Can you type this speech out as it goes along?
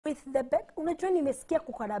with the bed. Unajua nimesikia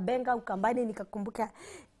kuko na benga ukambani nikakumbuka.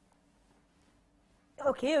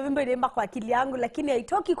 Okay, wimbo inaimba kwa akili yangu lakini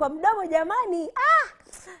haitoki kwa mdomo jamani.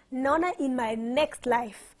 Naona in my next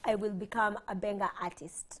life I will become a benga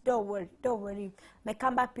artist. Don't worry. My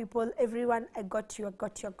comeback people, everyone, I got you.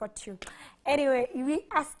 Anyway, we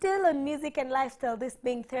are still on music and lifestyle. This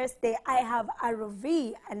being Thursday, I have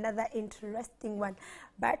Arrowvee, another interesting one.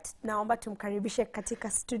 But naomba tumkaribishe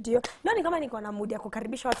katika studio. Leo ni kama niko na mood ya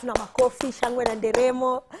kukaribisha watu na makofi, shangwe na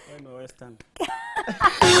nderemo. Western.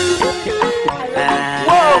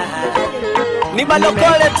 Ni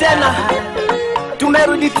balokole tena.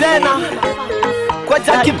 Tumerudi tena kwa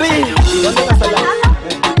Jackie B.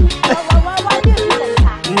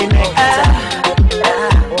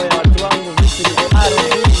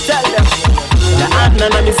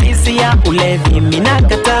 Na misisi ya ulevi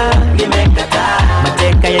minakata,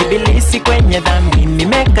 mateka ya ibilisi kwenye dhambi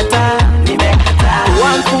nimekata,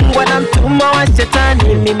 kuwa mfungwa na mtumwa wa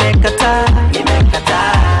shetani nimekata,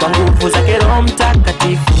 kwa nguvu zake Roho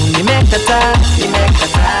Mtakatifu nimekata,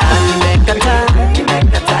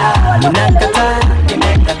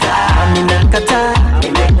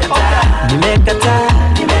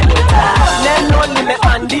 neno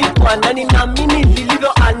limeandikwa na ninaamini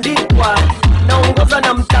lilivyoandikwa. Naongoza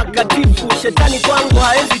na Mtakatifu, shetani kwangu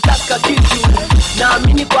haezi taka kitu.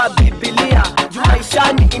 Naamini kwa Biblia, juu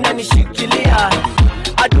maishani inanishikilia.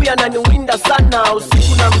 Adui ananiwinda sana,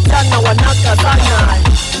 usiku na mchana wanaka sana.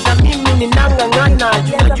 Na mimi ninang'ang'ana,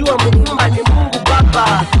 juu najua Muumba ni Mungu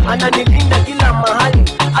Baba. Ananilinda kila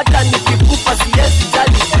mahali, hata nikikufa siwezi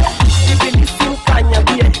jali. Ibilisi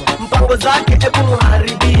mkanyabie, mpango zake hebu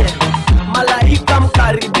muharibie. Malaika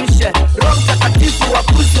mkaribishe, Roho Mtakatifu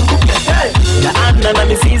wakusunguke. Laana na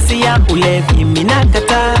misisi ya ulevi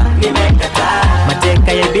minakata,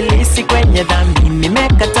 mateka ya ibilisi kwenye dhambi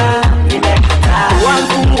nimekata, kuwa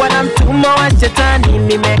mfungwa na mtumwa wa shetani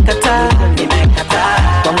nimekata,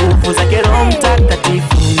 kwa nguvu zake Roho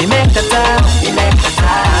Mtakatifu nimekata,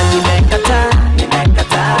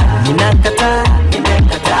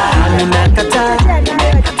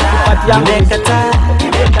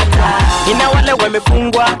 Ina wale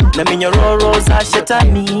wamefungwa na minyororo za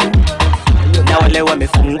shetani, na wale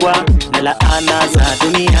wamefungwa na laana za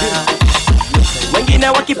dunia. Wengine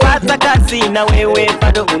wakipata kazi na wewe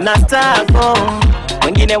bado unastako,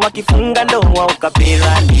 wengine wakifunga ndoa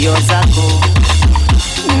ukapira ndio zako.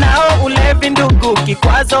 Nao ulevi ndugu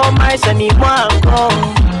kikwazo maisha ni mwako,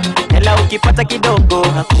 hela ukipata kidogo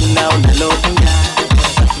hakuna unalopinga.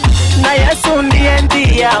 Na Yesu ndiye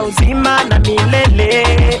njia uzima na milele,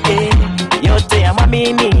 yote ya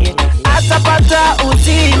mwamini atapata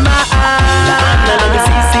uzima. Laana na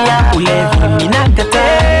misisi ya ulevi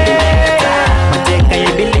minakata, mateka ya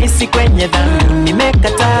ibilisi kwenye dhambi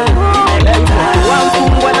nimekata, kuwa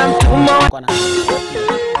mfungwa na mtumwa.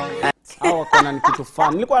 Hao kana ni kitu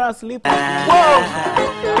fun. Nilikuwa na slipper.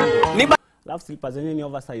 Alafu slipper zenyewe ni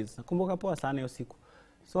oversize. Nakumbuka poa sana hiyo siku.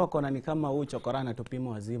 So wako ni kama huu chokora na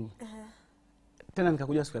tupimo wazimu. Tena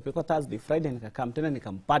nikakuja siku ya pili kwa Thursday, Friday nikakam tena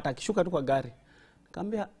nikampata akishuka tu kwa gari.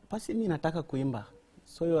 Nikamwambia basi mimi nataka kuimba.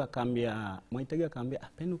 So yeye akaambia Mwaitege akaambia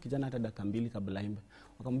peni kijana hata dakika 2 kabla imbe.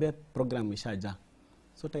 Wakamwambia program ishaja.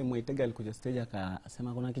 So time Mwaitege alikuja stage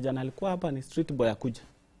akasema kuna kijana alikuwa hapa ni street boy akuja.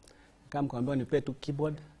 Nikamwambia nipe tu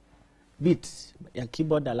keyboard beat ya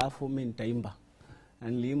keyboard alafu mimi nitaimba.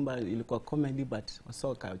 Niliimba ilikuwa comedy but wasa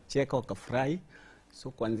wakacheka wakafurahi.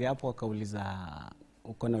 So kuanzia hapo wakauliza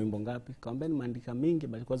uko na wimbo ngapi? Kaambia nimeandika mingi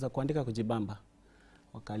but kwanza kuandika kujibamba.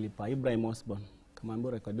 Wakalipa Ibrahim Osborne kama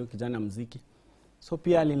ambaye rekodio kijana muziki. So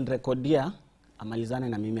pia alinirekodia amalizane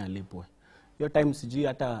na mimi alipwe. Hiyo time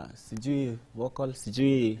sijui vocal,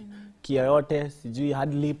 sijui kia yote, sijui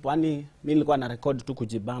hard lip, yani mimi nilikuwa na record tu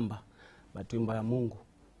kujibamba but wimbo ya Mungu.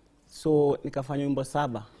 So nikafanya wimbo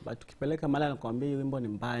 7 but tukipeleka mala nakwambia hiyo wimbo ni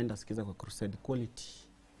mbaya, enda sikiza kwa Crusade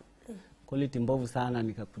quality mbovu sana.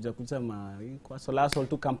 Nikakuja kwa Solasol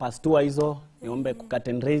tu campus tour hizo niombe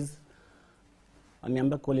kukata and raise,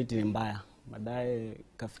 aniambia quality ni mbaya. Baadaye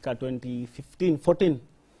kafika 2015-14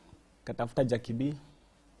 katafuta Jackie B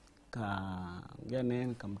kaongea naye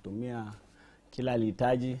nikamtumia kila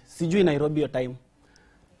alihitaji. Sijui Nairobi hiyo time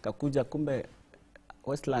kakuja, kumbe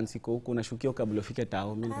Westlands iko huko unashukia kabla ufike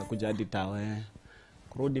Tao. Mimi nikakuja hadi Tao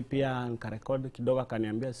kurudi pia nikarekodi kidogo,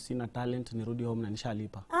 akaniambia sina talent nirudi home na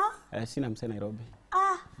nishalipa. Sina mse Nairobi.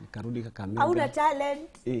 Nikarudi Kakamega. Hauna talent.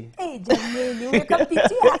 Jamani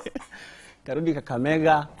umekapitia. Karudi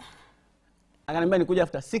Kakamega. Akaniambia nikuja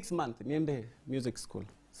after 6 months niende music school.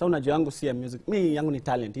 Sasa unajua yangu si ya music. Mimi yangu ni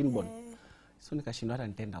talent inborn. So nikashindwa hata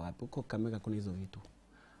nitenda wapi. Huko Kakamega kuna hizo vitu.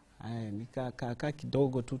 Nikakaa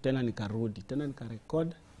kidogo tu tena nikarudi. Tena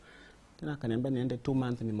nikarecord. Tena akaniambia niende 2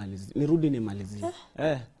 months nimalizie. Nirudi nimalizie.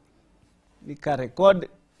 Nikarecord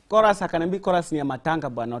chorus, akaniambia chorus ni ya matanga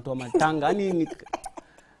bwana, watu wa matanga. Yaani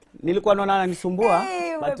nilikuwa naona ananisumbua,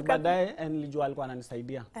 but baadaye nilijua alikuwa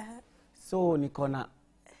ananisaidia. So nikaona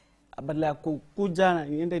badala ya kukuja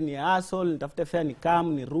niende ni hustle, nitafute fare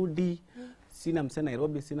nikam nirudi. Sina mse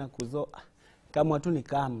Nairobi, sina kuzo. Kama watu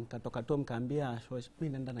nikam, nikatoka tu mkaambia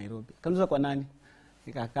mimi naenda Nairobi. Kamuza kwa nani?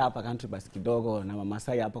 Nikakaa hapa country bus kidogo na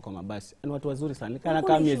Mamasai hapo kwa mabasi. Ni watu wazuri sana. Nikaa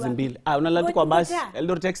kama miezi 2. Unalala tu kwa basi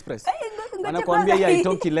Eldoret Express. Wanakuambia hii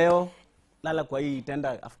haitoki leo. Lala kwa hii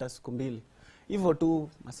itaenda after siku 2. Hivyo tu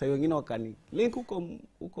Masai wengine wakani link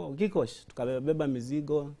huko Gikosh, tukabeba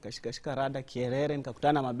mizigo, kashikashika rada Kierere,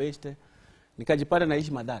 nikakutana na mabeste. Nikajipata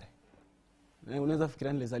naishi Mathare. Unaweza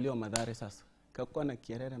fikiria nilizaliwa Mathare sasa. Kakuwa na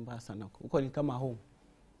Kierere mbaya sana huko ni kama home.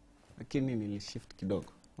 Lakini nilishift kidogo.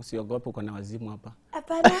 Usiogope uko na wazimu hapa.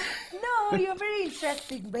 Hapana. No, you're very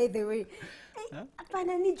interesting by the way.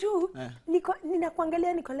 Hapana ni juu.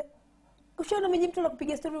 Ninakuangalia Nicole. Ushaona mimi mtu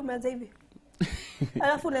anakupiga story umeanza hivi.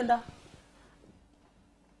 Alafu unaenda.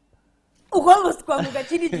 Uko almost kuanguka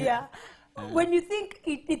chini jia. When you think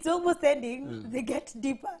it's almost ending, they get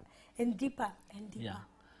deeper and deeper and deeper. Yeah.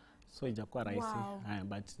 So ijakuwa rahisi.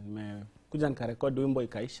 But nimekuja nikarekodi wimbo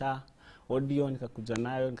ikaisha. Audio nikakuja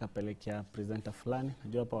nayo nikapelekea presenter fulani.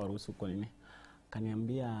 Najua hapa waruhusu kwa nini.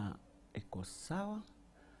 Kaniambia iko sawa.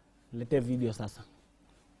 Lete video sasa.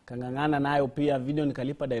 Kangangana nayo pia video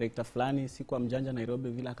nikalipa director fulani siku mjanja Nairobi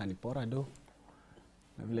vile akanipora do.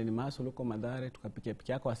 Na vile ni maso huko Mathare tukapikia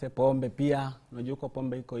piki yako wase pombe pia. Unajua uko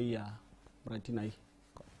pombe iko hii ya Bratina hii.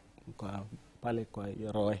 Kwa pale kwa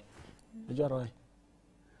Roe. Unajua Roe?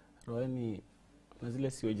 Roe ni na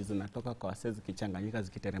zile sewage zinatoka kwa wase zikichanganyika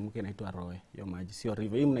zikiteremka inaitwa Roe. Hiyo maji sio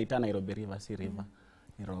river. Hii mnaita Nairobi River si river.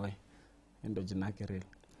 Ni Roe. Ndio jina yake real.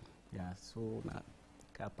 Yeah, so na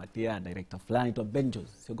kapatia director fulani to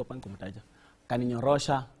Benjos. Siogopa nikumtaja.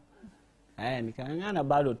 Kaninyorosha. Nikangana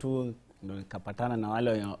bado tu ndio nikapatana na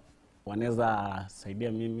wale wanaweza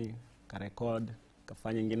saidia mimi ka record,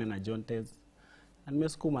 kafanya nyingine na John Tez. Na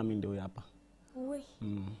nimesukuma mimi ndio hapa. Wewe.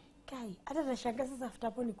 Kai, hata nashangaa sasa after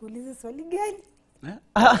hapo nikuulize swali gani?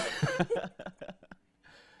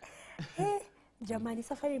 Jamani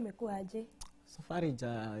safari imekuwa aje? Safari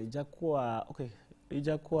ijakuwa okay,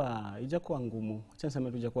 ijakuwa ngumu. Acha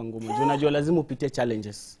niseme tu ijakuwa ngumu. Juu unajua lazima upitie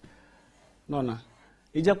challenges. Unaona?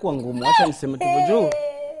 Ijakuwa ngumu. Acha niseme tu juu.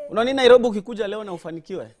 Unaona Nairobi ukikuja leo na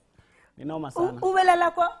ufanikiwe. Ni noma sana.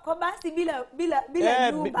 Umelala kwa basi bila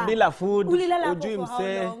nyumba. Bila food. Ujui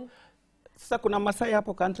mse. Sasa kuna Masai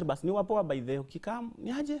hapo country bus. Ni wapoa by the ukikam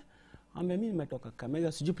ni aje? Ambe mimi nimetoka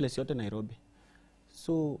Kamega sijui place yote Nairobi.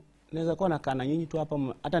 So naweza kuwa nakaa na nyinyi tu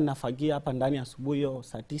hapa hata nafagia hapa ndani asubuhi hiyo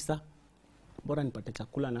saa 9. Bora nipate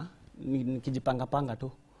chakula na nikijipanga panga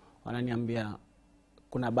tu. Wananiambia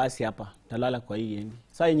kuna basi hapa. Talala kwa hii endi.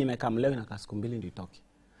 Sasa yenyewe nimekaa leo na siku 2 ndio itoke.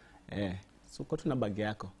 So kwa tuna bagi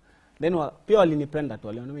yako. Then pia walinipenda tu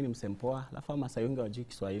waliona mimi ni msempoa, alafu Masai wengi wajui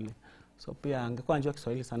Kiswahili. So pia angekuwa anajua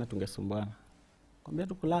Kiswahili sana tungesumbuana. Kwambia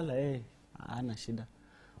tu kulala hana shida.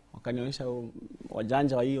 Wakanionyesha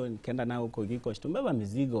wajanja wa hiyo nikaenda nao huko Gikosh. Tumbeba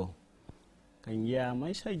mizigo. Kaingia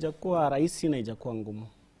maisha ijakuwa rahisi na ijakuwa ngumu.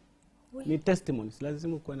 Ni testimonies,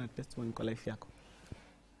 lazima kuwa na testimony kwa life yako.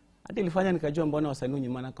 Hata ilifanya nikajua mbona wasanii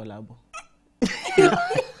nyimana collabo.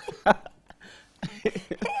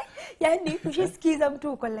 Yaani ushisikiza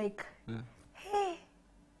mtu uko like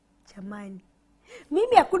jamani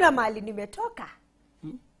mimi hakuna mahali nimetoka.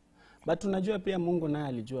 But unajua pia Mungu naye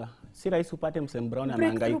alijua. Si rahisi upate Msem Brown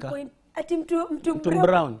anahangaika. Ati mtu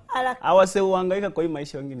Brown. Awase uhangaika kwa hii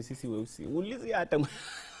maisha wengine sisi weusi. Ulizi hata.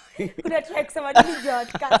 Kuna try kusema nini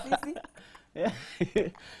George sisi?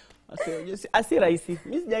 Asi rahisi.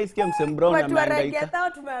 Mimi sijaisikia Msem Brown anahangaika. Watu wanagia tao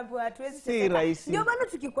tumeambiwa hatuwezi sasa. Si rahisi. Ndio maana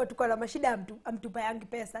tukikuwa tuko na mashida amtupa yangi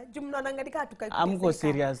pesa. Juu mnaangaika tukaikuta. Amko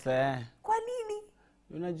serious Kwa nini?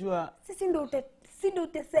 Unajua sisi ndio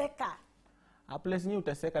uteseka. A place ni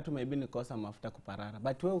uteseka tu maybe nikosa mafuta kuparara.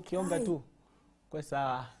 But wewe ukionga tu kwa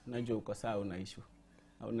sawa unajua uko sawa unaishu.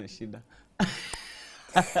 Hauna shida.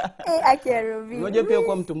 Arrowvee. Unajua pia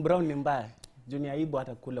kwa mtu brown ni mbaya. Junior aibu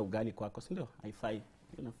hata kula ugali kwako, si ndio? Haifai.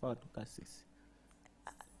 Unafaa tukasisi.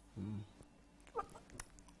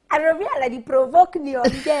 Arrowvee ananiprovoke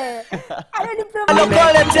niongee.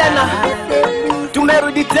 Anapole tena.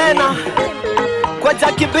 Tumerudi tena. Kwa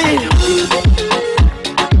Jackie B.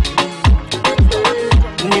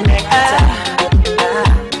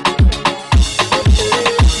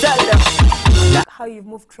 How you've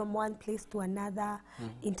moved from one place to another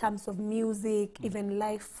in terms of music, even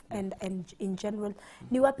life and in general.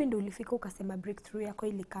 Ni wapi ndio ulifika ukasema breakthrough yako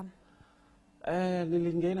ilikam?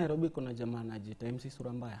 Niliingia Nairobi, kuna jamaa anajiita MC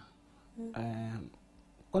Sura Mbaya.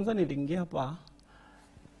 Kwanza niliingia hapa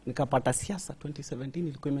nikapata siasa 2017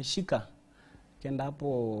 ilikuwa imeshika. Kenda hapo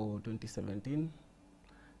 2017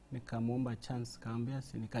 nikamuomba chance, kaambia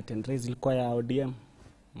si nikatendraise, ilikuwa ya ODM.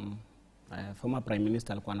 Former prime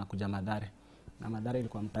minister alikuwa anakuja Mathare. Na Mathare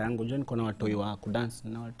ilikuwa mtaa yangu. Njoo niko na watoi wa kudance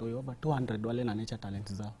na watoi over 200 wale na nature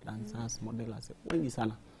talent zao. Dancers, modelers, wengi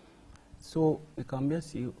sana. So nikamwambia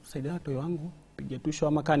si usaidia watoi wangu, piga tu show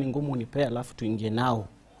ama kani ngumu unipea alafu tuingie nao.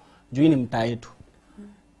 Juu ni mtaa yetu.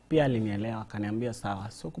 Pia alinielewa, akaniambia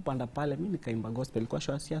sawa. So kupanda pale mimi nikaimba gospel, ilikuwa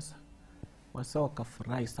show ya siasa. Wasao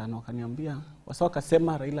wakafurahi sana, wakaniambia, wasao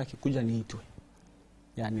wakasema Raila akikuja niitwe.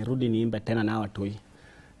 Yani rudi niimbe tena na watoi.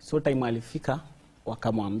 So time alifika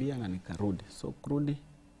wakamwambia na nikarudi. So kurudi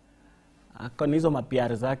akona hizo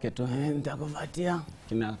mapiari zake tu, nitakupatia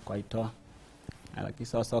kina kwaitoa. Lakini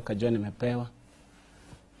sasa wakajua nimepewa.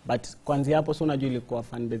 But kwanza hapo sio unajua ilikuwa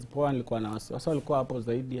fan base poa, nilikuwa na wasa walikuwa hapo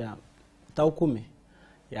zaidi ya 10,000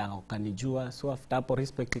 ya ukanijua. So after hapo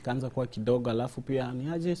respect ikaanza kuwa kidogo, alafu pia ni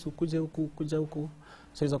aje ukuje huku kuja huku.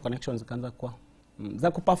 So hizo connections ikaanza kuwa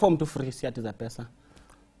za kuperform tu free, si ati za pesa.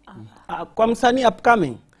 Kwa msanii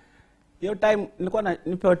upcoming hiyo time nilikuwa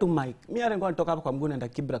nipewa tu mic. Mimi nilikuwa natoka hapa kwa mguu naenda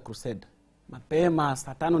Kibra Crusade. Mapema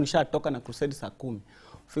saa 5 nishatoka na Crusade saa 10.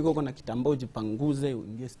 Ufike huko na kitambao jipanguze,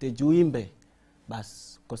 uingie stage uimbe.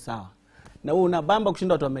 Bas, uko sawa. Na wewe unabamba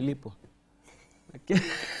kushinda watu wamelipo.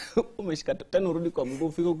 Umeshika tena urudi kwa mguu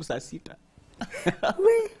ufike huko saa 6.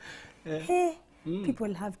 Hey,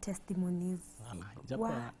 people have testimonies. Wow.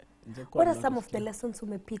 What are some of the lessons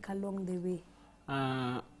umepick along the way?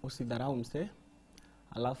 Usidharau mse.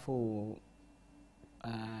 Alafu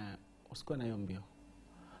usikuwe na hiyo mbio.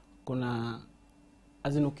 Kuna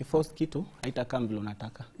azin ukiforce kitu haitakaa vile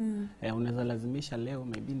unataka. Unaweza lazimisha leo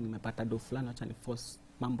maybe nimepata do fulani, acha ni force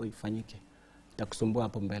mambo ifanyike. Itakusumbua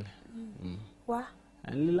hapo mbele.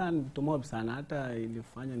 Nililearn vitu mob sana, hata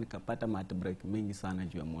ilifanya nikapata heartbreak mingi sana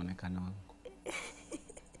juu ya muonekano wangu.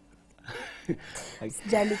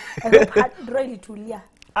 Sijali. I hope really tulia.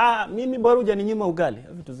 Mimi bora hujaninyima ugali.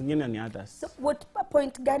 Vitu zingine ni others. So what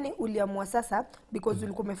point gani uliamua sasa, because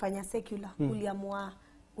ulikuwa umefanya secular, uliamua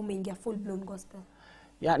umeingia full blown gospel?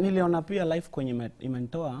 Niliona pia life kwenye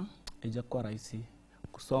imenitoa ijakuwa rahisi.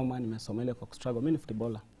 Kusoma nimesoma ile kwa struggle. Mimi ni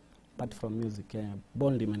footballer apart from music.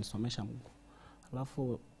 Bond imenisomesha Mungu.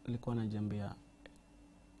 Alafu nilikuwa najiambia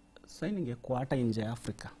sasa ningekuwa hata nje ya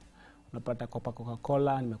Afrika. Unapata kopa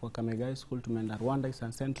Coca-Cola, nimekuwa Kamega High School, tumeenda Rwanda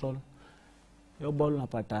Eastern Central. Hiyo ball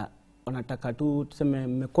unapata unataka tu tuseme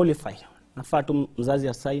me-qualify. Nafaa tu mzazi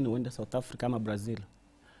asign uende South Africa ama Brazil.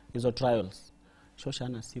 Hizo trials. Shosha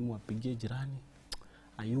ana simu apigie jirani.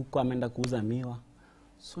 Ayuko ameenda kuuza miwa.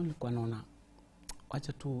 So nilikuwa naona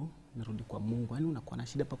acha tu nirudi kwa Mungu. Yaani unakuwa na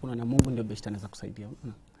shida pakuna na Mungu ndio best anaweza kusaidia.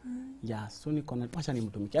 So niko na acha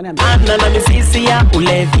nimtumike. Yaani na misisi ya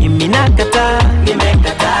ulevi minakata,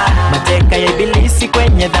 nimekata. Mateka ya ibilisi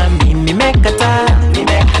kwenye dhambi nimekata,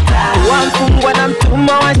 nimekata. Wafungwa na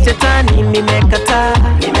mtumwa wa shetani nimekata,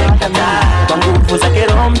 nimekata. Kwa nguvu zake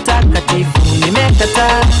Roho Mtakatifu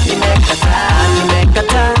nimekata, nimekata,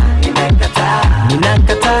 nimekata, nimekata.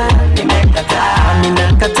 Ninakata, nimekata,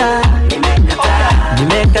 ninakata, nimekata,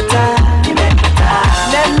 nimekata, nimekata.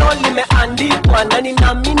 Neno limeandikwa na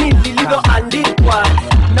ninaamini lilivyoandikwa.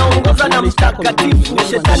 Naongoza na Mtakatifu,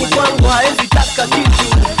 shetani kwangu haezi taka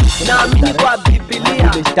kitu. Naamini kwa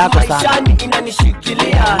Biblia, maishani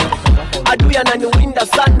inanishikilia. Adui ananiwinda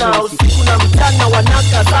sana, usiku na mchana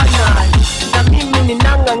wanaka sana. Na mimi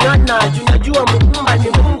ninang'ang'ana, juu najua Muumba ni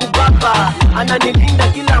Mungu Baba.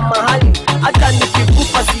 Ananilinda kila mahali, hata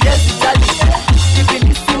nikikufa siwezi jali.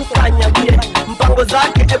 Ibilisi mkanyagie, mpango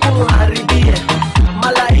zake hebu muharibie.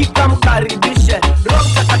 Malaika mkaribishe, Roho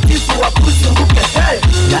Mtakatifu wakuzunguke.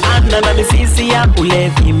 Laana na misisi ya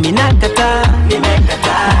ulevi minakata,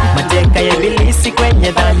 nimekata. Mateka ya ibilisi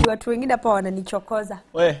kwenye dhambi. Watu wengine hapa wananichokoza.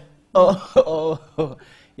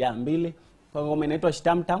 Mbili. Kwa ngoma inaitwa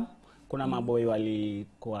Shitamtam. Kuna maboy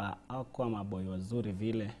walikuwa kwa maboy wazuri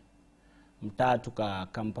vile. Mtaa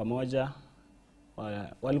tukakam pamoja.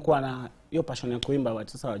 Walikuwa na hiyo passion ya kuimba,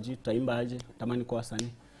 watu sasa wajui tutaimba aje, tamani kwa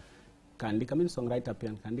wasanii. Kaandika, mimi songwriter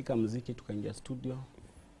pia, kaandika muziki, tukaingia studio.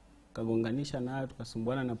 Kagonganisha nayo,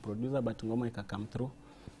 tukasumbuana na producer, but ngoma ikakam through.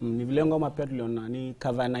 Ni vile ngoma pia tuliona ni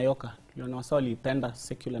cover na Yoka. Tuliona wasao walipenda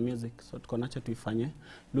secular music, so tukonacha tuifanye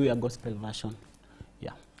Luya gospel version.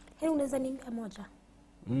 Unaweza niambia moja?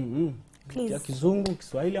 Please. Ya Kizungu,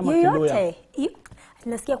 Kiswahili ama Kiluya?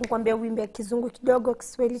 Nasikia kukwambia uimbe Kizungu kidogo,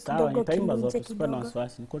 Kiswahili kidogo, Kiluya kidogo.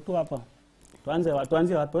 Niko tu hapa.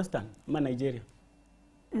 Tuanze wapi, Western ama Nigeria?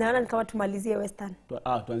 Naona ni kama tumalizie western.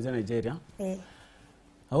 Tuanzie Nigeria. Eh.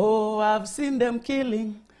 Oh, I've seen them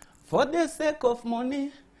killing for the sake of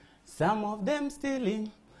money. Some of them stealing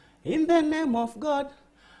in the name of God.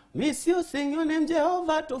 Misusing your name,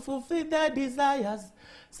 Jehovah, to fulfill their desires.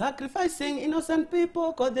 Sacrificing innocent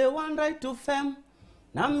people because they want right to fame.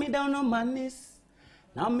 Now me down on my knees.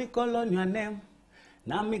 Now me call on your name.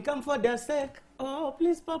 Now me come for their sake. Oh,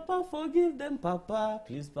 please, Papa, forgive them, Papa.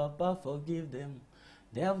 Please, Papa, forgive them.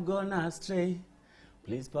 They have gone astray.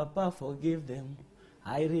 Please, Papa, forgive them.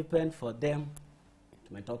 I repent for them.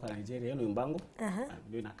 Tumetoka Nigeria, ni mbango.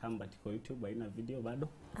 Video inakamba tiko YouTube, haina video bado.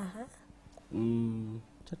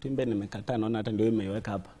 Tuimbe nimekataa, naona hata ndio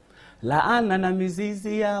imeiweka hapa. Laana na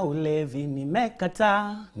mizizi ya ulevi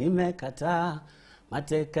nimekataa.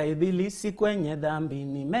 Mateka ibilisi kwenye dhambi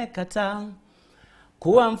nimekataa.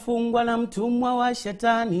 Kuwa mfungwa na mtumwa wa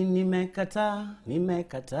shetani nimekataa.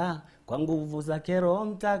 Kwa nguvu za Roho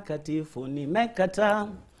Mtakatifu nimekataa.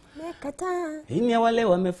 Hini wale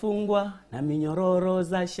wamefungwa na minyororo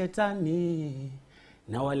za shetani,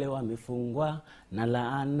 na wale wamefungwa na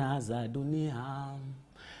laana za dunia.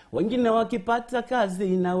 Wengine wakipata kazi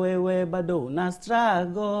na wewe bado una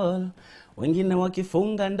struggle. Wengine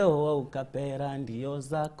wakifunga ndoa ukapera ndio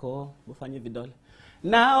zako. Ufanye vidole.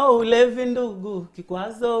 Nao ulevi ndugu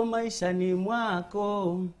kikwazo maishani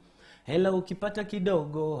mwako. Hela ukipata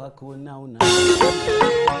kidogo hakuna una.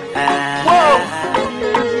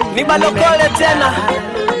 Ni malokole tena.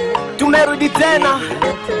 Tumerudi tena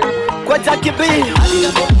kwa Jackie B.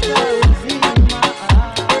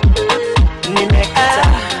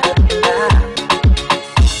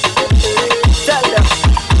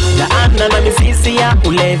 Laana na mizizi ya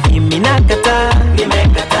ulevi nimekataa.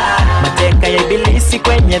 Mateka ya ibilisi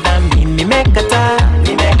kwenye dhambi nimekataa.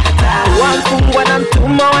 Wafungwa na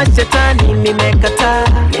mtumwa wa shetani nimekataa.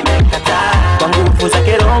 Kwa nguvu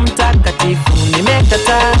za Roho Mtakatifu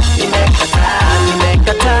nimekataa.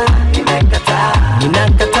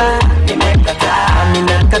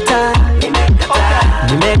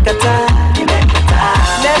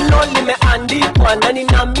 Neno limeandikwa na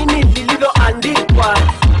ninaamini lilivyoandikwa.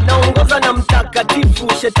 Naongoza na Mtakatifu,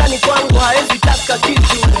 shetani kwangu haezi taka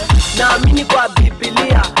kitu. Naamini kwa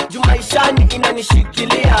Biblia, jumaishani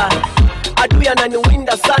inanishikilia. Adui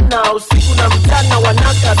ananiwinda sana, usiku na mchana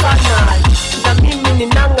wanaka sana. Na mimi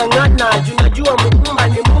ninang'ang'ana, junajua Muumba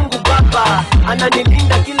ni Mungu Baba.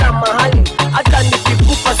 Ananilinda kila mahali, hata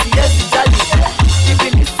nikikufa siwezi jali.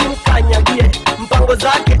 Ibilisi mkanyagie, mpango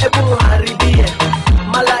zake hebu muharibie.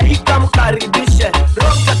 Malaika mkaribishe,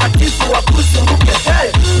 Roho Mtakatifu wakusunguke.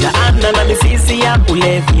 Laana na mizizi ya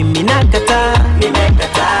ulevi nimekataa.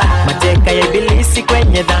 Mateka ya ibilisi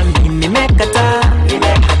kwenye dhambi nimekataa.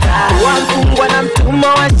 Wafungwa na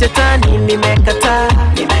mtumwa wa shetani nimekataa.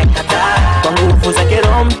 Kwa nguvu za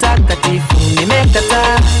Roho Mtakatifu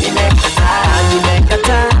nimekataa.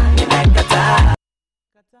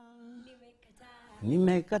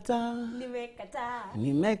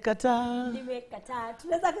 Nimekataa.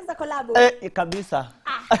 Tunaweza kwanza collab. Kabisa.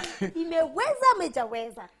 Imeweza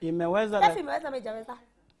amejaweza. Imeweza. Imeweza amejaweza.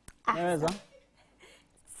 Imeweza.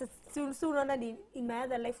 Si unaona ni in my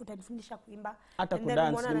other life utanifundisha kuimba. Hata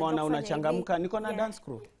kudance nimeona unachangamka. Niko na dance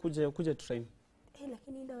crew. Kuje train.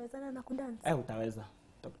 Lakini ndawezana na kudance. Utaweza.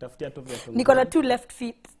 Tutakutafutia tu viatu. Niko na 2 left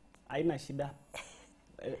feet. Haina shida.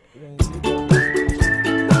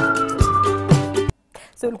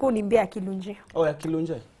 So ulikuwa unimbia kilunje. Ya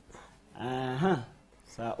kilunje.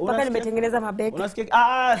 Sasa mpaka nimetengeneza mabega.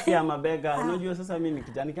 Unasikia si ya mabega. Unajua sasa mimi ni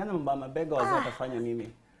kijana nikianza mambo mabega wazee watafanya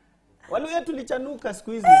nini? Waluya tulichanuka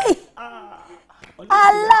siku hizi.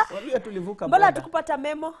 Waluya tulivuka boda. Mbona tukupata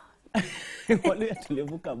memo? Waluya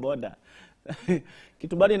tulivuka boda.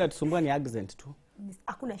 Kitu bado inatusumbua ni accent tu.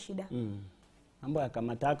 Hakuna shida. Mambo ya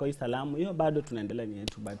kamatako hii salamu hiyo bado tunaendelea ni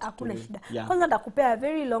yetu bado. Hakuna shida. Kwanza ndakupea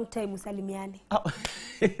very long time usalimiane.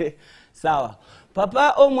 Sawa.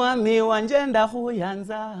 Papa omwami wanje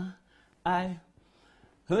ndahuyanza.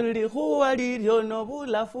 Ndi huwa lilyo no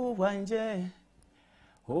bulafu bwanje.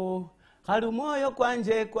 Halumoyo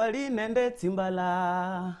kwanje kwali nende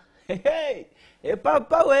tsimbala.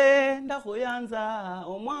 Papa we ndahuyanza.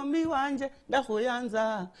 Omwami wanje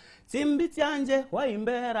ndahuyanza. Tsimbi tyanje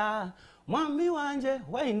waimbera. Mwami wanje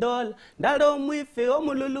waindola. Ndalo mwifi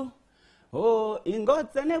omululu.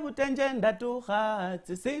 Ingotse nebutenje ndatuha.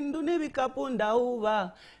 Tsisindu nibikapu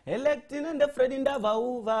ndauva. Elekti nende Fredi ndava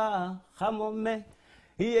uva. Hamome.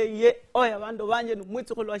 Oya bandu banje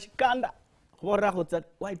mwitsi kulwa shikanda. Bora kutsa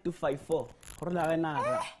Y254. Horla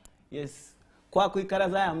wenara. Yes. Kwa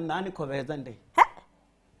kuikaraza ya mnani koveza nde.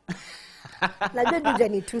 Najua duja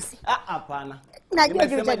ni tusi. Hapana. Najua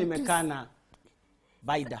duja nimekana.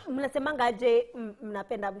 Vaida. Mnasemanga aje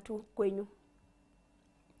mnapenda mtu kwenyu?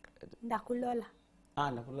 Ndakulola.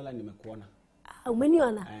 Ndakulola nimekuona.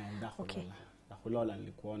 Umeniona? Ndakulola. Okay. Ndakulola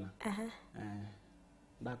nilikuona.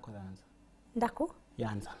 Ndakuyanza. Ndaku?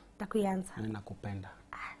 Yanza. Ndakuyanza. Nakupenda.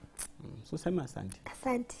 So sema asante.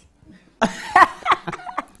 Asante.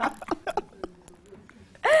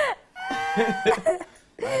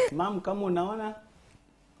 Mam, kama unaona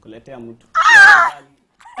kuletea mtu.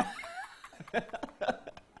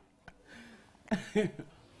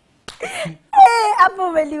 Hapo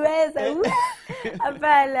umeliweza.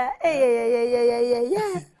 Hapana.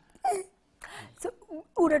 So,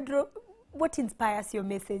 what inspires your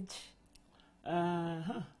message?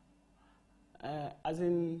 As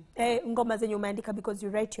in ngoma zenye umeandika because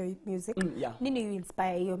you write your music. Yeah. Nini you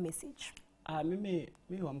inspire your message? Mimi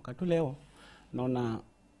huamka tu leo naona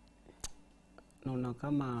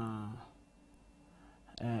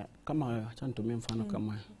kama acha nitumie mfano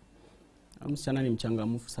kama msichana ni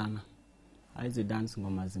mchangamfu sana. Hizi dance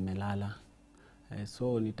ngoma zimelala.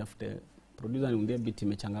 So nitafute producer niambie beat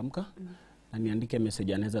imechangamka na niandike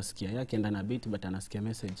message anaweza sikia. Yake enda na beat but anasikia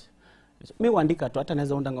message. Mimi huandika tu, hata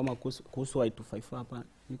naweza unda ngoma kuhusu Y25 hapa.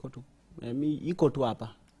 Iko tu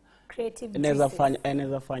hapa. Creative.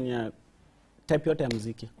 Naweza fanya type yote ya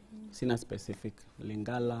muziki. Sina specific.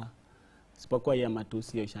 Lingala, sipokuwa ya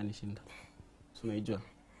matusi ya ishanishinda. So unaijua?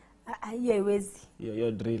 Hiyo haiwezi.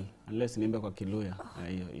 Hiyo drill unless niimbe kwa Kiluya.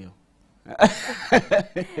 Hiyo.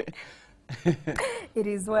 It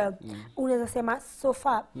is well. Unaweza sema so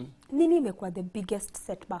far nini imekuwa the biggest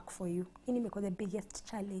setback for you? Nini imekuwa the biggest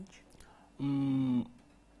challenge?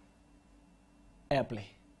 Airplay.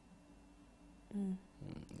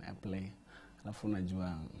 Airplay. Alafu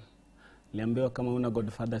unajua niliambiwa kama una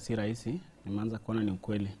Godfather si rahisi, nimeanza kuona ni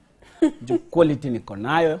ukweli. Juu quality niko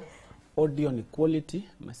nayo, audio ni quality,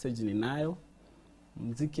 message ni nayo,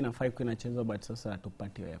 muziki nafai kuwa inachezwa but sasa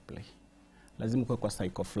hatupati airplay. Lazima kuwe kwa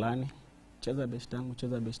cycle fulani. Cheza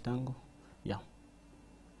best tangu. Yeah.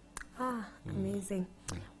 Amazing.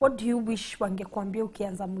 What do you wish wangekuambia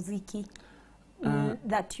ukianza muziki?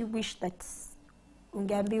 That you wish that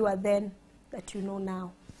ungeambiwa then that you know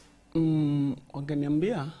now?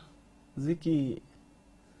 Wangeniambia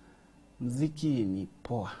muziki ni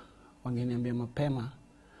poa. Wangeniambia mapema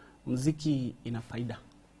muziki ina faida.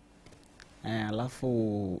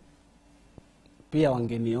 Alafu pia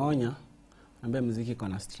wangenionya ambia muziki iko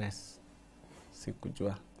na stress.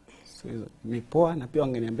 Sikujua. So ni poa na pia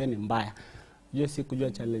wangeniambia ni mbaya.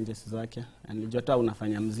 Sikujua challenges zake. Nilijua tu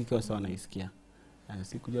unafanya muziki wasa wanaisikia.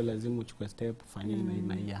 Sikujua lazima uchukue step ufanye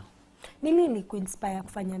na hiya. Nini ni kuinspire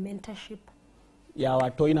kufanya mentorship? Ya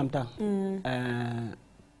watu ina mtaa.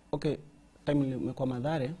 Okay, time nimekuwa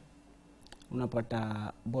Mathare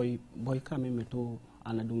unapata boy kama mimi tu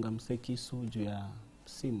anadunga msekisu juu ya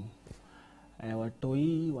simu.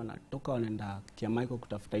 Watoi wanatoka wanaenda Kiamaiko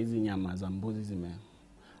kutafuta hizi nyama za mbuzi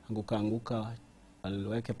zimeanguka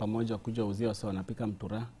waliweke pamoja kuja uzia wasa wanapika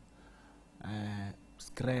mtura.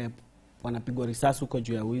 Scrap wanapigwa risasi huko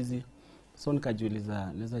juu ya wizi. So nikajiuliza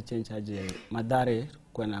naweza change aje Mathare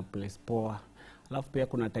kwa na place poa. Alafu pia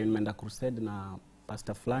kuna time nimeenda crusade na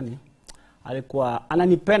pastor fulani. Alikuwa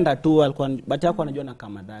ananipenda tu, alikuwa but yako anajua na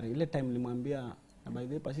kama Mathare. Ile time nilimwambia na by the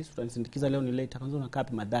way pastor tutanisindikiza leo ni late, akaanza unakaa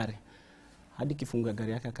wapi Mathare? Hadi kifunga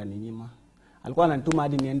gari yake akaninyima. Alikuwa ananituma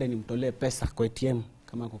hadi niende nimtolee pesa kwa ATM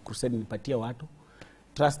kama kwa crusade nipatie watu.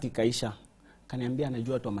 Trust ikaisha. Kaniambia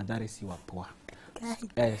anajua watu wa Mathare si wapoa.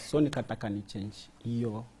 So nikataka ni change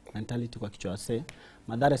hiyo mentality kwa kichwa wase.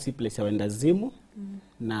 Mathare si place ya wendazimu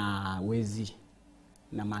na wezi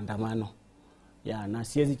na maandamano. Na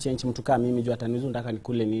siwezi change mtu kama mimi juu ataniuliza nataka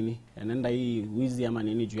nikule nini. Naenda hii wizi ama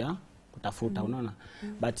nini juu ya kutafuta unaona.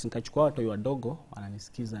 But nikachukua watu wadogo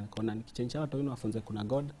wananisikiza nikaona nikichange watu wenu wafunze kuna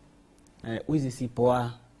God. Wizi si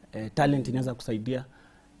poa, talent inaweza kusaidia.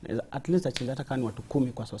 At least achinda hata kama watu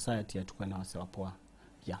 10 kwa society atakuwa na wase wapoa.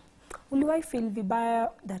 Yeah. Uliwahi feel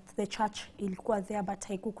vibaya that the church ilikuwa there but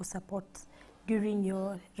haikukusupport during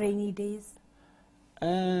your rainy days?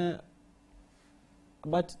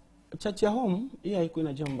 But church ya home hii haikuwa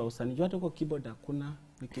inajamba usani. Jua hata kwa keyboard hakuna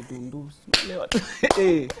nikidundu.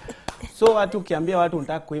 So watu ukiambia watu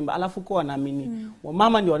unataka kuimba alafu kwa wanaamini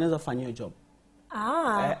mama ndio wanaweza fanya hiyo job.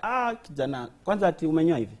 Kijana kwanza ati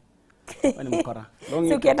umenyoa hivi. Wewe ni mkora.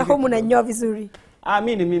 So ukienda home unanyoa vizuri.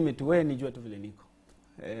 Mimi tu wewe nijue tu vile niko.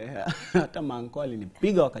 Hata manko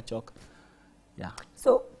alinipiga wakachoka. Yeah.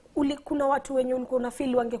 So kuna watu wenye ulikuwa una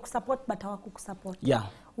feel wangekusupport but hawakukusupport. Yeah.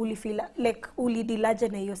 Ulifeel like ulidilaje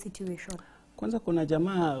na hiyo situation? Kwanza kuna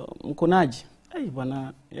jamaa mkonaji.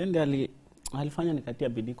 Bwana yeye alifanya nikatia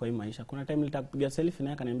bidii kwa hii maisha. Kuna time nilitaka kupiga selfie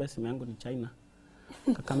naye akaniambia simu yangu ni China.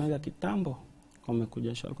 Kakamega kitambo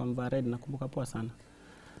wamekuja show kwa mva red, nakumbuka poa sana.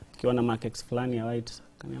 Kiona markex fulani ya white,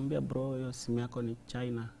 kaniambia bro, hiyo simu yako ni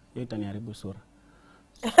China, hiyo itaniharibu sura.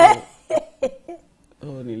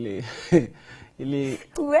 So, ili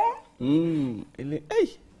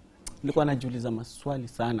nilikuwa najiuliza maswali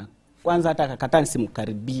sana. Kwanza hata akakataa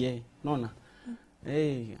nisimkaribie, unaona?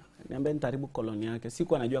 Niambia nitaharibu koloni yake.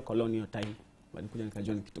 Sikuwa najua koloni hiyo time. Walikuja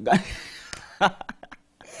nikajua ni kitu gani.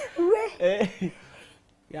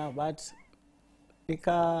 Yeah, but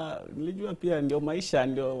nilijua pia ndio maisha,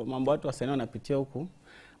 ndio mambo watu wasanii wanapitia huku.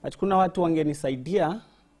 But kuna watu wangenisaidia,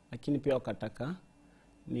 lakini pia wakataka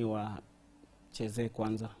ni wacheze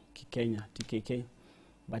kwanza kikenya, TKK.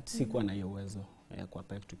 But sikuwa na hiyo uwezo ya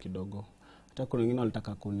kuwapa kitu kidogo. Hata kuna wengine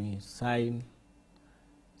walitaka kuni sign.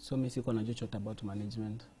 So mimi sikuwa najua chochote about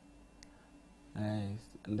management.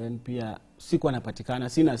 And then pia sikuwa napatikana,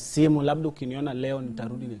 sina simu, labda ukiniona leo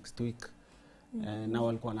nitarudi next week. Na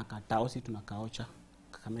walikuwa wanakataa, si tunakaocha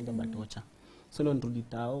Kakamega batocha. So leo nirudi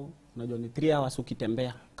tao, unajua ni 3 hours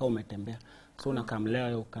ukitembea kama umetembea. So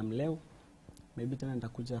unakamleo maybe tena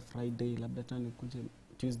nitakuja Friday, labda tena nikuje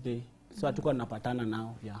Tuesday. So hatukuwa tunapatana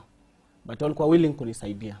nao, yeah. But walikuwa willing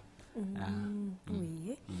kunisaidia.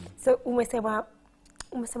 So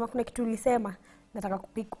umesema kuna kitu ulisema nataka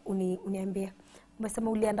kupick uniambie.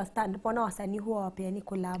 Umesema uli understand mbona wasanii huwa wapeani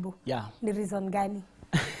collab. Yeah. Ni reason gani?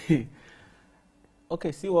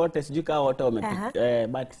 Okay, si wote sijui kama wote wamepitia,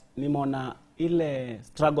 but nimeona ile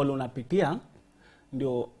struggle unapitia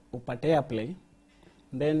ndio upate airplay.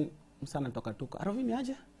 Then msana toka tuko Arrowvee ni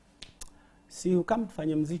aje? Si ukam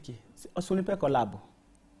tufanye muziki. Usinipe collab.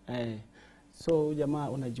 So jamaa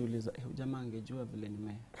unajiuliza, jamaa angejua vile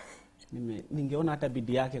ningeona hata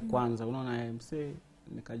bidii yake kwanza, unaona msee,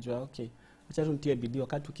 nikajua okay, acha tuntie bidii,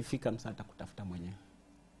 wakati ukifika msata atakutafuta mwenyewe.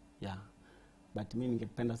 Yeah. But mimi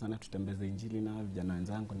ningependa sana tutembeze injili na vijana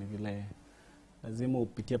wenzangu, ni vile lazima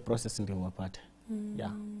upitie process ndio uwapate.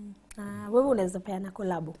 Yeah. Wewe unaweza peana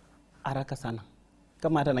collab haraka sana.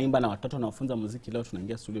 Kama hata naimba na watoto na wafunza muziki, leo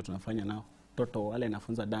tunaingia studio tunafanya nao. Watoto wale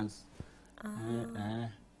nafunza dance.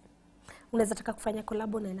 Unaweza taka kufanya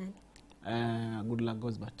collab na nani? Good luck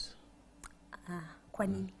goes but. Kwa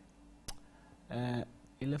nini?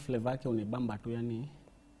 Ile flavor yake unibamba tu, yani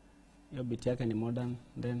hiyo beat yake ni modern,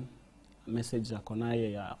 then message yako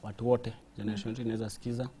naye ya watu wote generation inaweza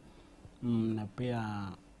sikiza. Na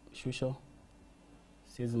pia Shusho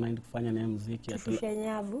siwezi mind kufanya naye muziki Shusha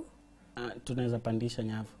nyavu. Tunaweza pandisha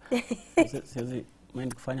nyavu. Siwezi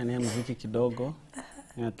mind kufanya naye muziki kidogo.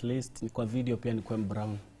 At least ni kwa video pia ni kwa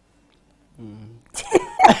brown.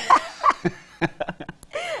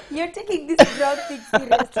 You're taking this brown thing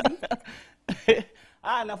seriously.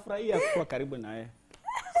 Nafurahia kuwa karibu na wewe.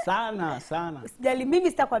 Sana. Usijali, mimi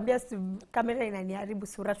sitakwambia kamera inaniharibu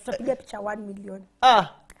sura. Tutapiga picha 1 million.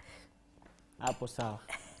 Hapo sawa.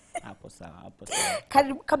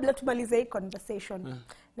 Kabla tumalize hii conversation,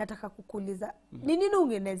 nataka kukuuliza, ni nini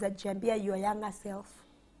ungeneza jiambia your younger self?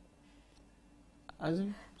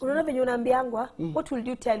 Unaona venye unaambiangwa, what will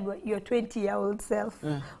you tell your 20-year-old self?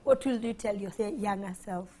 What will you tell your younger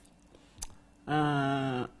self?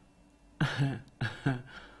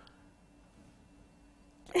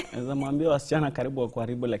 Naweza mwambia wasichana karibu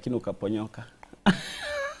wakaribu, lakini ukaponyoka.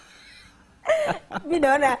 Mimi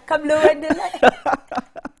naona kabla uendelee.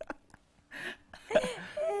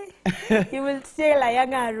 You will tell a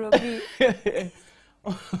younger Arrowvee.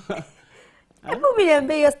 Hebu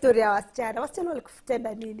niambie hiyo story ya wasichana. Wasichana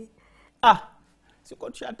walikufutenda nini? Siko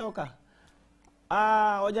tushatoka.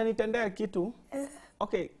 Wajanitendea kitu.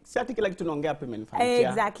 Okay, si ati kila kitu naongea hapa imenifanyikia.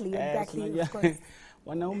 Exactly, of course.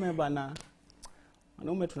 Wanaume bana.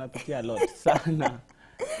 Wanaume tunapitia a lot sana.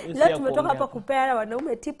 Leo tumetoka hapa kupea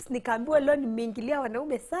wanaume tips, nikaambiwa leo nimeingilia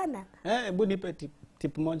wanaume sana. Hebu nipe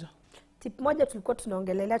tip moja. Tip moja tulikuwa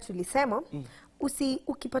tunaongelelea, tulisema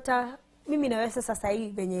ukipata mimi na wewe sasa hivi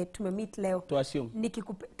venye tumemeet leo. To assume.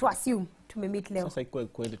 To assume tumemeet leo. Sasa iko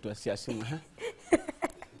kweli to assume,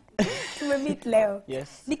 tumemeet leo.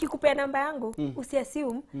 Yes. Nikikupea namba yangu,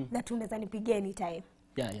 usiassume na tunaweza nipigia anytime.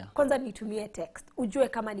 Yeah. Kwanza nitumie text, ujue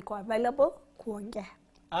kama niko available kuongea.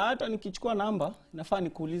 Hata nikichukua namba, nafaa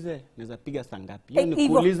nikuulize naweza piga saa ngapi. Hiyo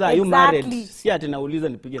nikuuliza are you married? Si ati nauliza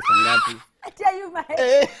nipige saa ngapi. Ati are you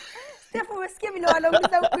married? Stefan, umesikia vile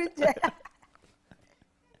wanauliza huko nje.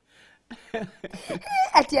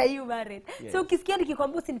 Ati are you married? Yes. So ukisikia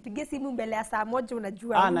nikikwambia usinipigie simu mbele ya saa 1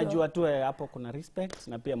 unajua. Najua tu hapo kuna respect,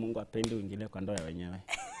 na pia Mungu apendi uingilie kwa ndoa ya wenyewe.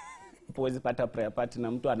 Huwezi pata prayer party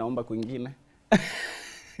na mtu anaomba kwingine.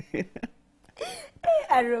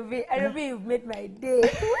 Arrowvee, you've made my day.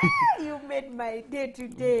 You made my day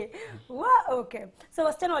today. Wow, okay. So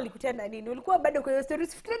wasichana walikutenda nini? Ulikuwa bado kwa hiyo story?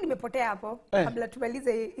 Sifikiri nimepotea hapo kabla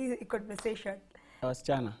tumalize hii conversation.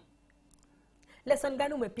 Wasichana. Lesson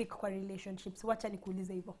gani umepick kwa relationships? Wacha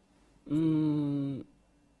nikuulize hivyo.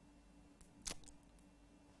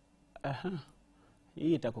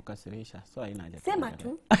 Hii itakukasirisha. So haina haja. Sema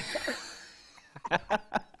tu.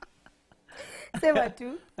 Sema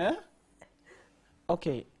tu.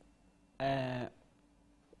 Okay.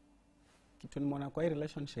 Kitu nimeona kwa hii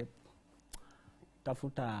relationship,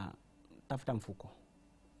 tafuta mfuko.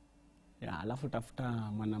 Alafu tafuta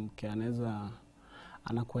mwanamke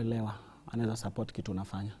anakuelewa, anaweza support kitu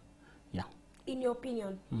unafanya. In your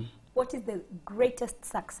opinion, what is the greatest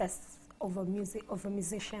success of a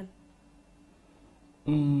musician?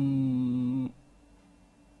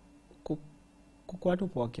 Kukuwa tu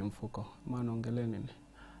kwa kimfuko. Maana ongelee nini?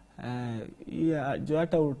 Jo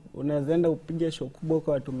hata unaweza enda upige show kubwa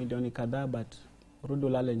kwa watu milioni kadhaa, but urudi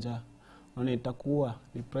ulale njaa. Unaona itakuwa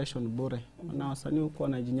depression bure. Na wasanii huko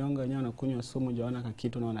wanajinyonga wenyewe, wanakunywa sumu juu hawana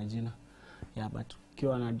kitu na wana jina. But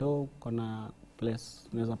ukiwa na dough, kuna place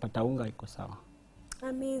unaweza pata unga, iko sawa.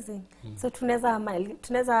 Amazing. So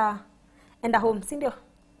tunaweza enda home, si ndio?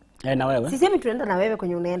 Na wewe? Sisemi tunaenda na wewe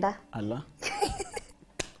kwenye unaenda. Allah.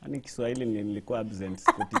 Ani Kiswahili nilikuwa absent,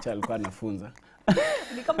 siku teacher alikuwa anafunza.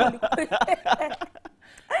 Ni kama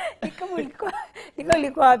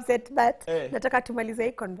ulikuwa upset, but nataka tumalize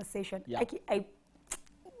hii conversation.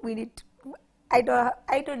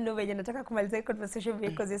 I don't know when nataka kumaliza hii conversation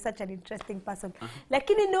because you're such an interesting person.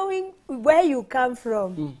 Lakini knowing where you come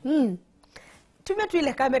from. Tumia tu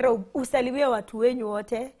ile kamera usalimie watu wenyu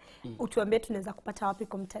wote. Utuambie tunaweza kupata wapi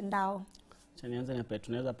kwa mtandao. Nianze na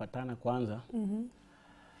tunaweza patana kwanza.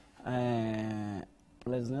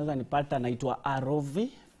 Tunaweza nipata, naitwa Arrowvee.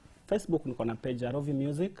 Facebook niko na page Arrowvee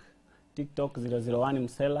Music, TikTok 001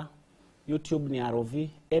 Msela, YouTube ni Arrowvee,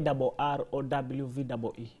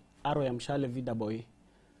 ARROWVEE, Arrow ya mshale VEE.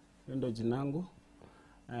 Hiyo ndio jina langu.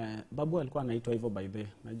 Babu alikuwa anaitwa hivyo by the way.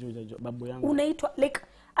 Najua babu yangu. Unaitwa like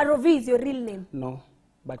Arrowvee is your real name? No,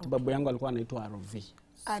 but babu yangu alikuwa anaitwa Arrowvee.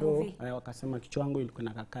 So wakasema kichwa yangu ilikuwa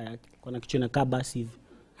na kaka yake, kuna kichwa inakaa basi hivi.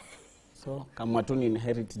 So kama tu ni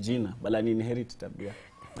inherit jina, bala ni inherit tabia.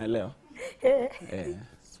 Unaelewa?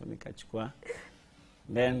 So nikachukua.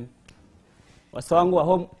 Then wasa wangu wa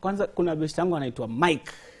home, kwanza kuna best yangu anaitwa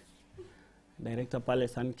Mike. Director pale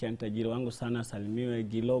Sunkian, tajiri wangu sana, salimiwe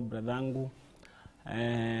Gilo bradhangu.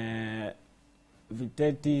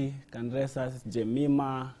 Viteti, Kandresas,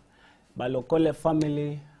 Jemima, Balokole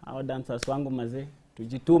family, hao dancers wangu mazee.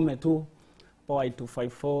 Tujitume tu. Power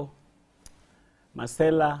 254,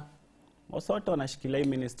 Masela, wote wanashikilia hii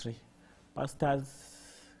ministry. Pastors,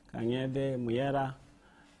 Kangede, Muyera,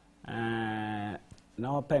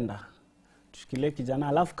 nawapenda. Tushikilie kijana,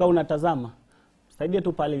 alafu kama unatazama, saidia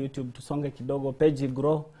tu pale YouTube, tusonge kidogo, page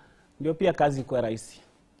grow, ndio pia kazi kwa rahisi.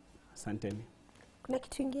 Asanteni. Kuna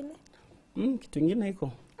kitu kingine? Kitu kingine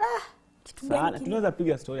iko. Kitu gani? Tunaweza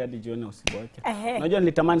piga story hadi jioni usiboeke. Unajua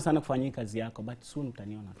nilitamani sana kufanyia kazi yako, but soon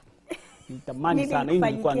utaniona tu. Nilitamani sana, hii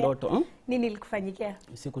ilikuwa ndoto. Nini ilikufanyikia?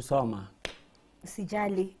 Sikusoma.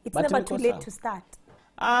 Usijali. It's never too late to start.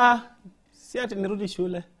 Si ati nirudi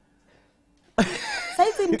shule.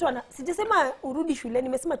 Saizi mtu sijasema urudi shule,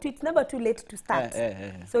 nimesema tu it's never too late to start.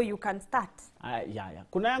 So you can start.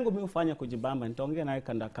 Kuna yangu mimi hufanya kujibamba, nitaongea nawe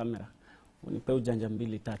kanda kamera. Unipe ujanja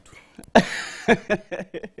 2-3.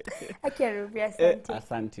 Arrowvee, asante.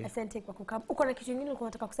 Asante. Asante kwa kukaa. Uko na kitu kingine ulikuwa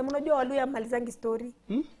unataka kusema? Unajua Waluya malizangi story.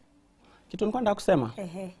 Kitu nilikuwa nataka kusema?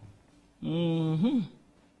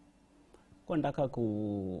 Kwa nataka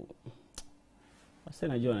Wase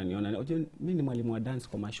najua wananiona. Unajua mimi ni mwalimu wa dance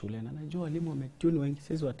kwa mashule na najua walimu wametune wengi,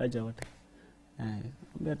 sisi wataja wote.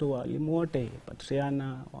 Mbona tu walimu wote,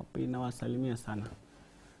 Patriana, Wapina, wasalimia sana.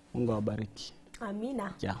 Mungu awabariki.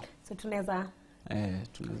 Amina. So tunaweza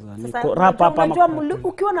niko rap hapa ama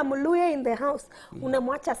ukiwa na Mluya in the house,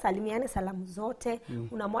 unamwacha salimiane salamu zote,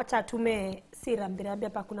 unamwacha atume si rambirambi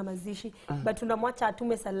hapa kuna mazishi, but unamwacha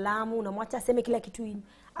atume salamu, unamwacha aseme kila kitu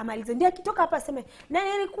amalize. Ndio akitoka hapa aseme,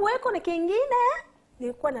 "Na nilikuweko na kingine,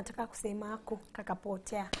 nilikuwa nataka kusema hako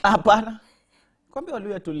kakapotea." Hapana. Kwambia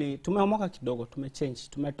Waluya tumeomoka kidogo, tumechange,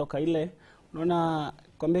 tumetoka ile, unaona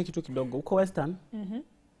kwambia kitu kidogo uko Western.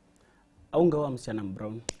 Aungeoa msichana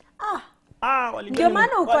brown. Ndio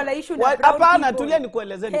maana uko na issue na brown. Hapana, tulia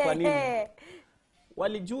nikuelezeni kwa nini.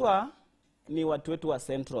 Walijua ni watu wetu wa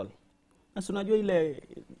Central. Na unajua ile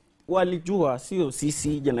walijua, sio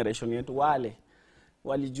sisi generation yetu, wale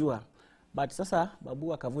walijua. But sasa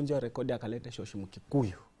babu akavunja rekodi akaleta Shoshi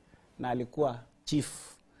Mkikuyu na alikuwa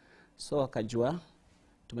chief. So akajua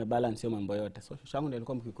tumebalance hiyo mambo yote. So shoshangu ndiye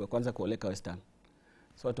alikuwa mkikuwa kwanza kuoleka Western.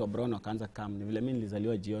 So watu wa Brown wakaanza kam. Ni vile mimi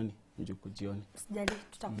nilizaliwa jioni, mjuku jioni. Sijali,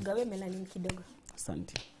 tutakugawia melanin kidogo.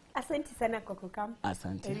 Asante. Asante sana kwa kukam.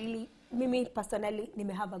 Asante. Really, mimi personally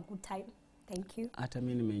nime have a good time. Thank you. Hata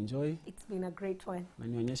mimi nimeenjoy. It's been a great one.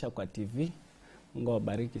 Umenionyesha kwa TV. Mungu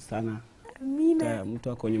awabariki sana. Amina.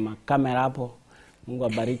 Mtu ako nyuma kamera hapo. Mungu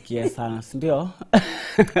awabariki sana, si ndio?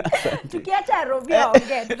 Tukiacha Arrowvee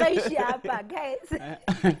ongea, tutaishi hapa, guys.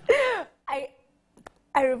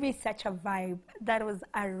 Arrowvee is such a vibe. That was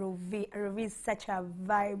Arrowvee. Arrowvee is such a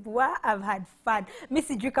vibe. Wow, I've had fun.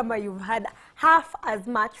 Missy Jukama, you've had half as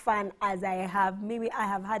much fun as I have. Maybe I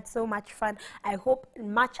have had so much fun. I hope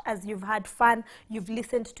much as you've had fun, you've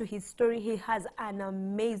listened to his story. He has an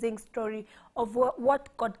amazing story of what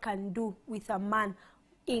God can do with a man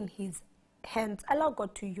in his hands. Allow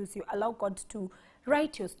God to use you. Allow God to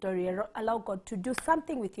write your story. Allow God to do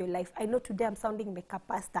something with your life. I know today I'm sounding like a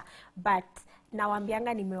pastor, but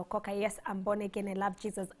nawambianga nimeokoka. Yes, I'm born again. I love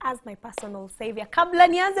Jesus as my personal savior. Kabla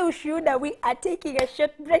nianze ushuhuda, we are taking a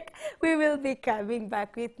short break. We will be coming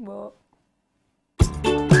back with more.